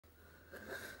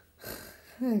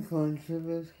Hey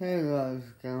Contributors, hey guys,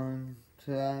 going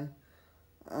today?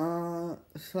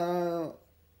 So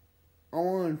I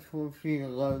want to talk to you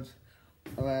guys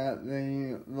about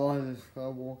the Rise of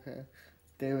Skywalker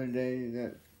DVD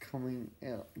that's coming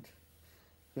out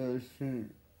very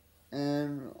soon.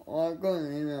 And I got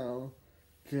an email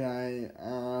today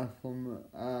from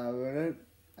Reddit,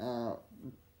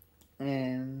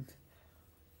 and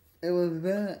it was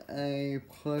about a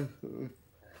post,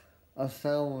 a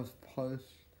Star Wars post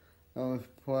that was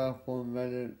put up on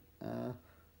Reddit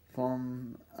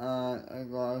from a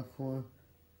guy called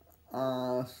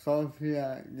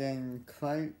Sophia then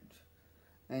Crate,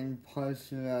 and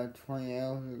posted about 20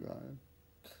 hours ago.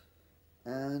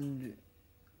 And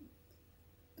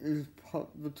the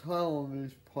title of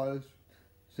his post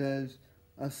says,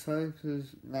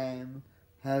 Ahsoka's name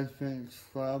has been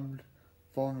scrubbed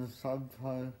from the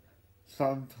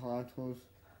subtitles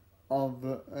of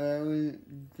the early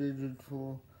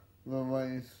digital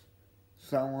release.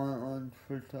 Someone on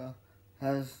Twitter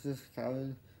has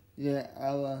discovered yet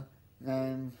other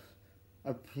names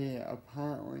appear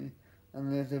apparently,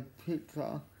 and there's a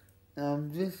picture, and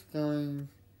I'm just going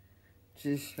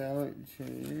to show it to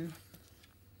you.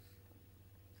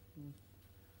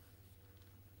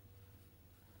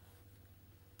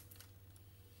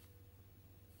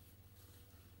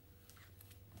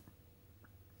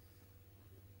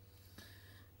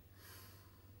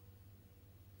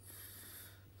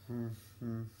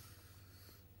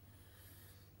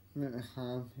 Bit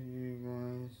hard for you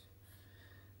guys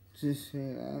to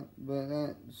see that, but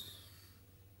that's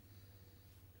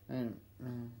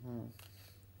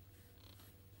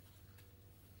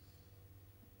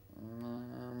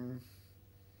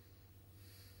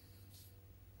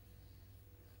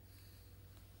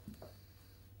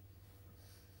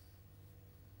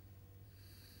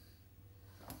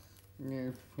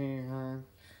it's pretty hard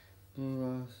for you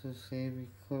guys to see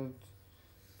because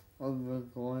of the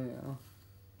glare.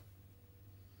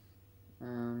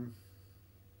 And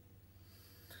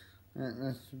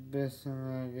that's the best thing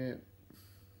I get.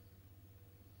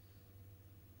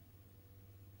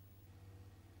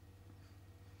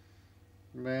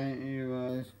 But you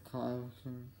guys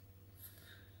can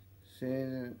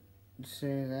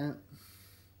say that.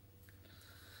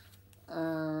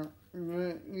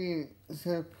 But yeah, so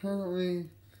apparently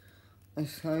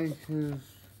Ahsoka's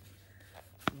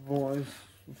voice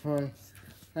for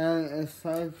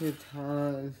Ahsoka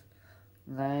Tano's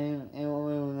name and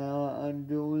Luminara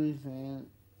Unduli's name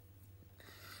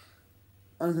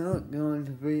are not going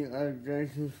to be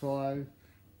identified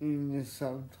in the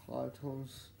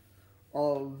subtitles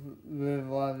of the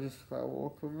Rise of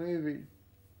Skywalker movie.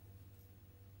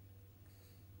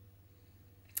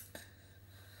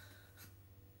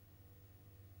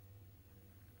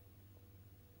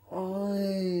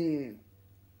 I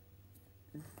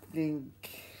think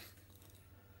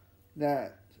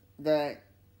that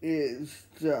is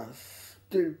just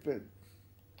stupid,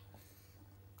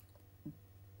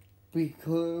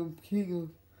 because people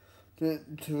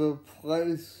to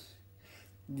replace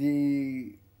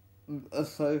the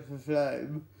Ahsoka's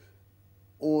name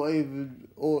or even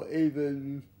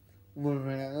with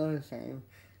another name,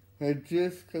 they're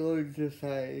just going to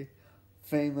say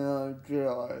Female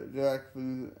Jedi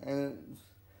directly, and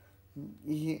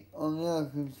on the other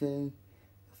can say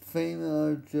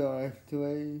Female Jedi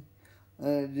 3,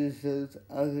 and it just says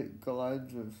as it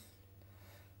guides us,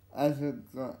 as it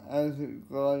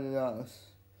guided us.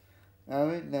 I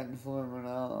think that's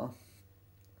Luminara,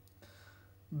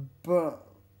 but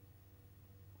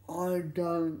I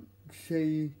don't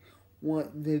see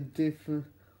what the difference.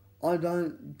 I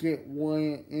don't get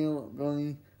why they're not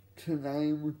going to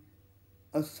name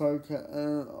Ahsoka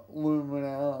and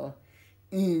Luminara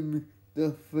in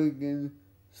the friggin'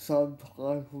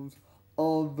 subtitles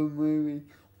of the movie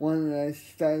when they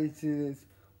stated it,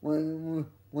 when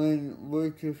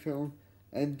Lucasfilm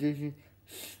and Disney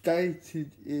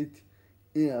stated it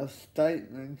in a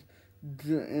statement,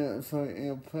 in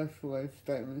a press release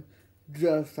statement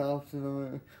just after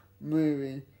the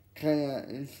movie came out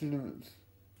in cinemas.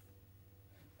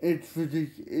 It's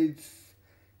ridiculous.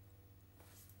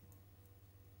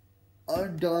 I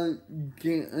don't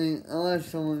get it. I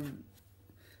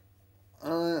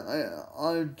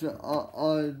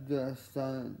just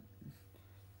don't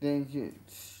think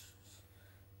it's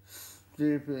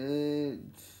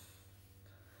stupid.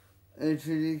 It's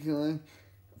ridiculous.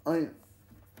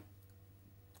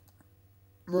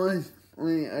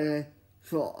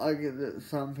 So I get that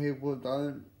some people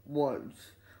don't watch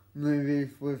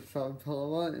movies with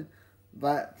subtitles.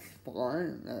 That's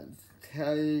fine. That's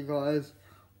how you guys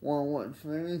want to watch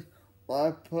movies.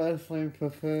 I personally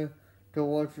prefer to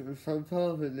watch it with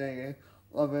subtitles, and then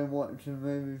I've been watching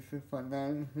movies with my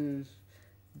nan who's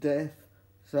deaf,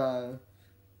 so,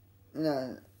 you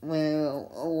know, when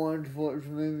I wanted to watch a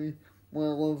movie, when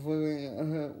I was living at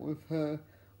her, with her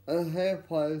at her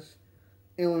place,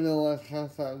 it would always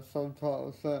have to have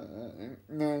subtitles, so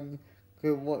nan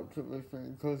could watch it with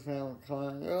me, because they were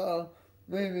kind of, oh,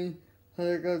 maybe has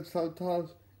it got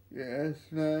subtitles? Yes,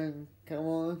 no, come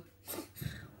on.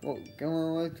 Well, come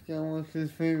on, let's go watch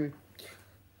this movie.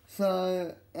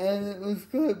 So, and it was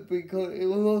good because it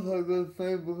was also good for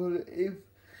me because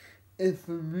if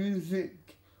the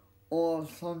music or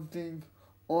something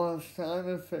or a sound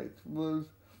effect was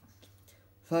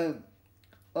so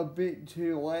a bit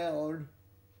too loud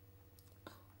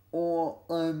or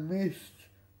I missed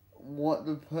what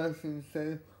the person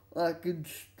said, I could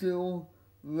still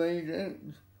read it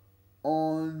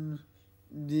on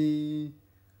the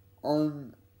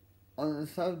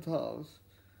subtitles,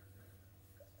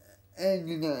 and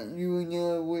you would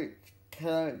know which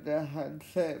character had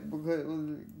said because it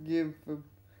would give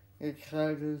the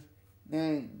character's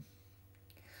name.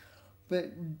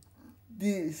 But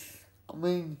this,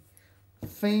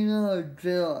 Female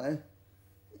Jedi,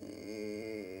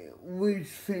 which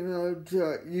Female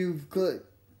Jedi? You've got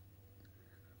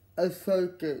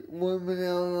Ahsoka,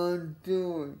 Luminara,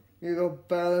 Unduli, you've got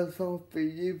Ahsoka,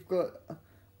 you've got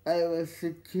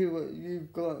Secure,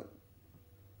 you've got,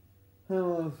 who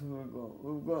else have we got?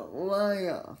 We've got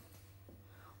Leia,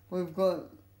 we've got,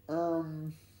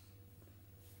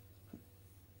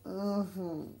 we've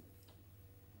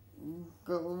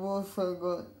also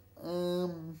got,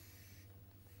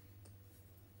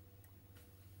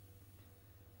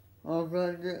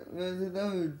 there's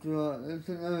another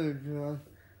Jedi,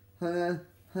 her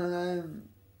name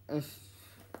is,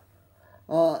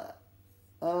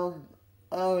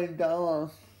 Aridala.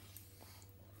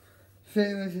 She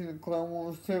was in the Clone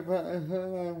Wars too, but her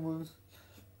name was,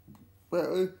 but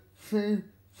she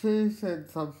said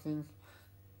something,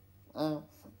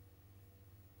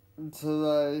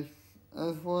 today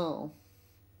as well.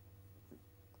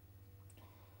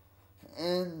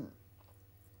 And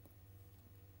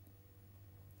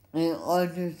I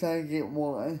just don't get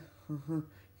why.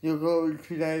 You're going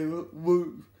today,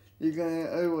 Luke, you're going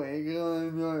to Owen, you're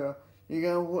going to Yoda, you're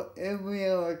going to put every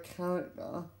other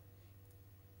character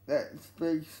that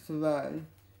speaks today,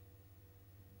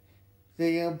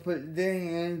 they're going to put their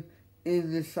name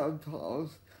in the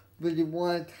subtitles, but you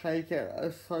want to take out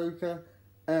Ahsoka,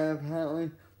 and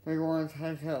apparently they want to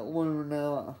take out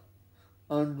Luminara,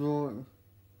 Unduli.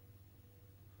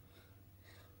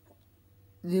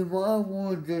 You might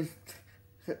want to just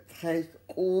take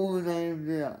all the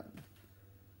names out.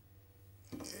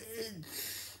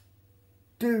 It's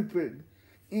stupid.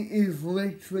 It is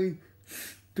literally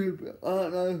stupid. I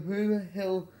don't know who the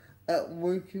hell at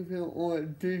Lucasfilm or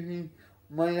at Disney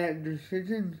made that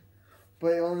decision,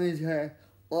 but honestly, I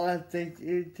think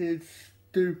it is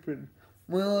stupid.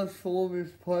 When I saw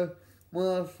this post, when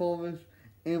I saw this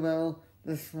email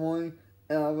this morning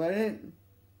and I read it,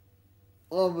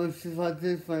 I was just like,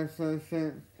 this makes no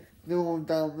sense. They're all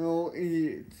dumb, they're all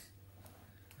idiots.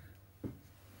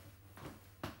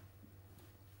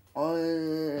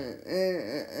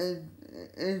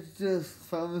 It's just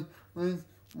funny.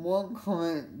 One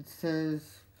comment says,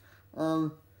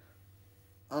 must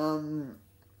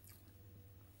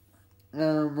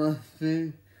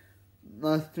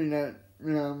be that,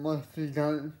 must be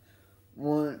don't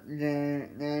want their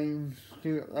names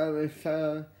to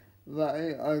overshadow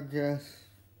that, I guess.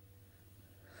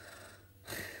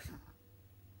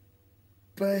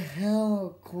 But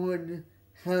how could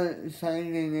her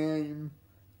saying their name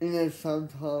in a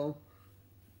subtitle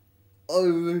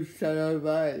overshadow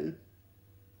that?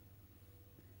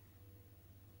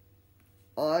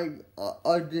 I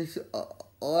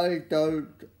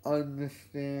don't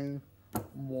understand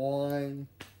why,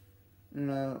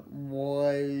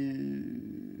 why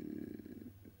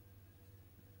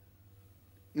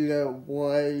you're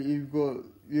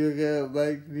gonna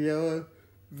make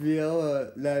the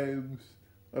other names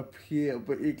appear,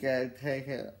 but you gotta take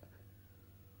it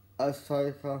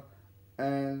Ahsoka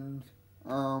and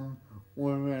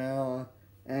Luminara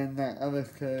and that other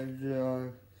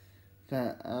character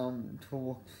that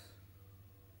talks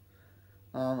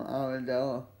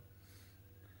Aridella.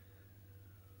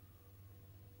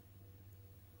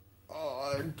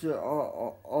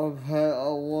 I've heard a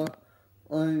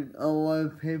lot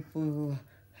of people who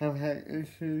have had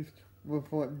issues with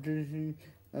what Disney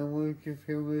and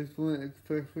Lucasfilm is doing,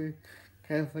 especially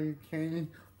Kathleen Kennedy.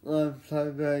 I'm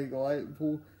so very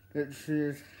grateful that she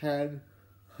has had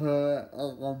her,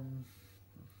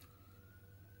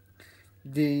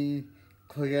 the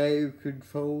creative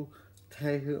control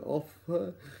taken off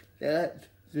her. That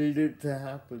needed to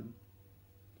happen.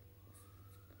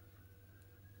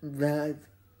 That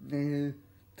needed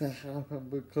to happen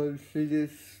because she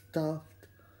just stuffed.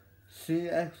 She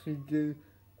actually did,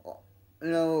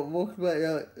 what about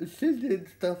that? She did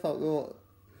stuff like what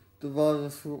the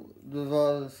Rise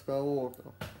of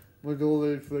Skywalker with all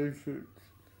these reshoots.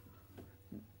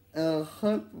 And I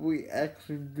hope we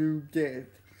actually do get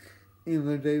in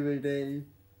the DVD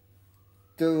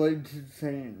deleted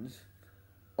scenes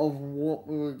of what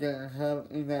we were going to have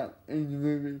in the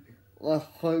movie. I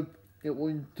hope that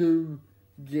we do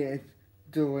get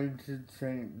deleted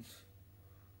scenes.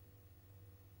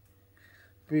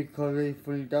 Because if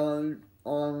we don't,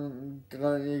 I'm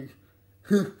going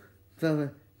to...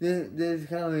 there's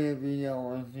going to be a video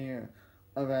on here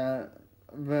about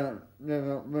the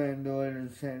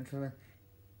deleted scenes.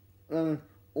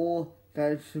 Or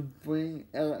they should bring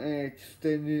out an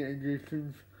extended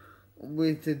edition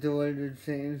with the deleted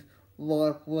scenes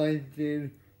like they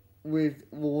did with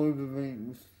Lord of the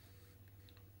Rings.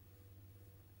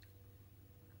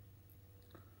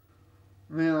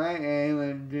 Now I am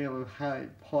in deal with Harry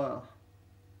Potter.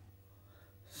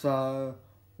 So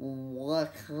why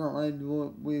can't I do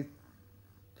it with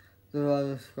the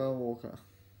Rise of Skywalker?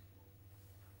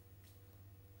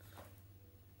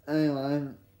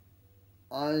 Anyway,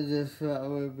 I just thought it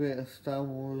would be a Star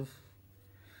Wars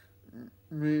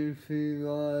movie for you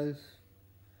guys.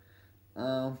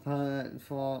 That's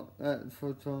for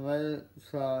Reddit,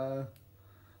 so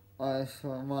I just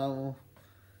thought I will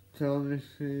tell this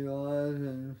to you guys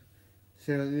and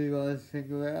see what you guys think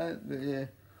about it. But yeah,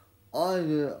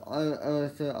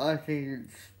 I think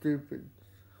it's stupid.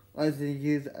 I think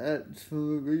it's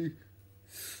absolutely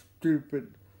stupid.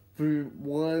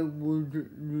 Why would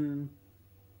you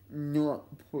not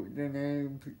put the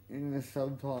name in the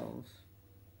subtitles?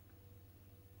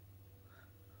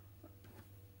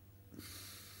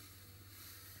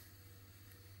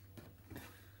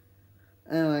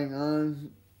 Anyway guys,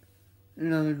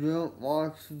 don't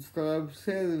like, subscribe,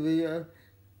 share the video,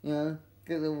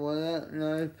 get the word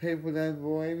out, if people don't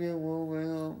believe me, well, when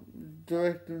I'm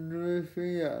directing the new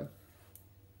video,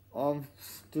 I've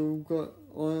still got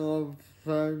one of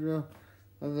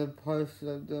the posts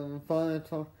that I've done. Finally,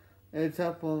 it's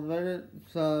up on Reddit,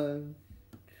 so,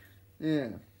 yeah.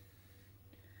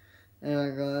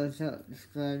 Anyway guys, that's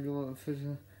going to do it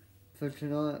for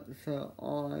tonight, so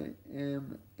I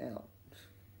am out.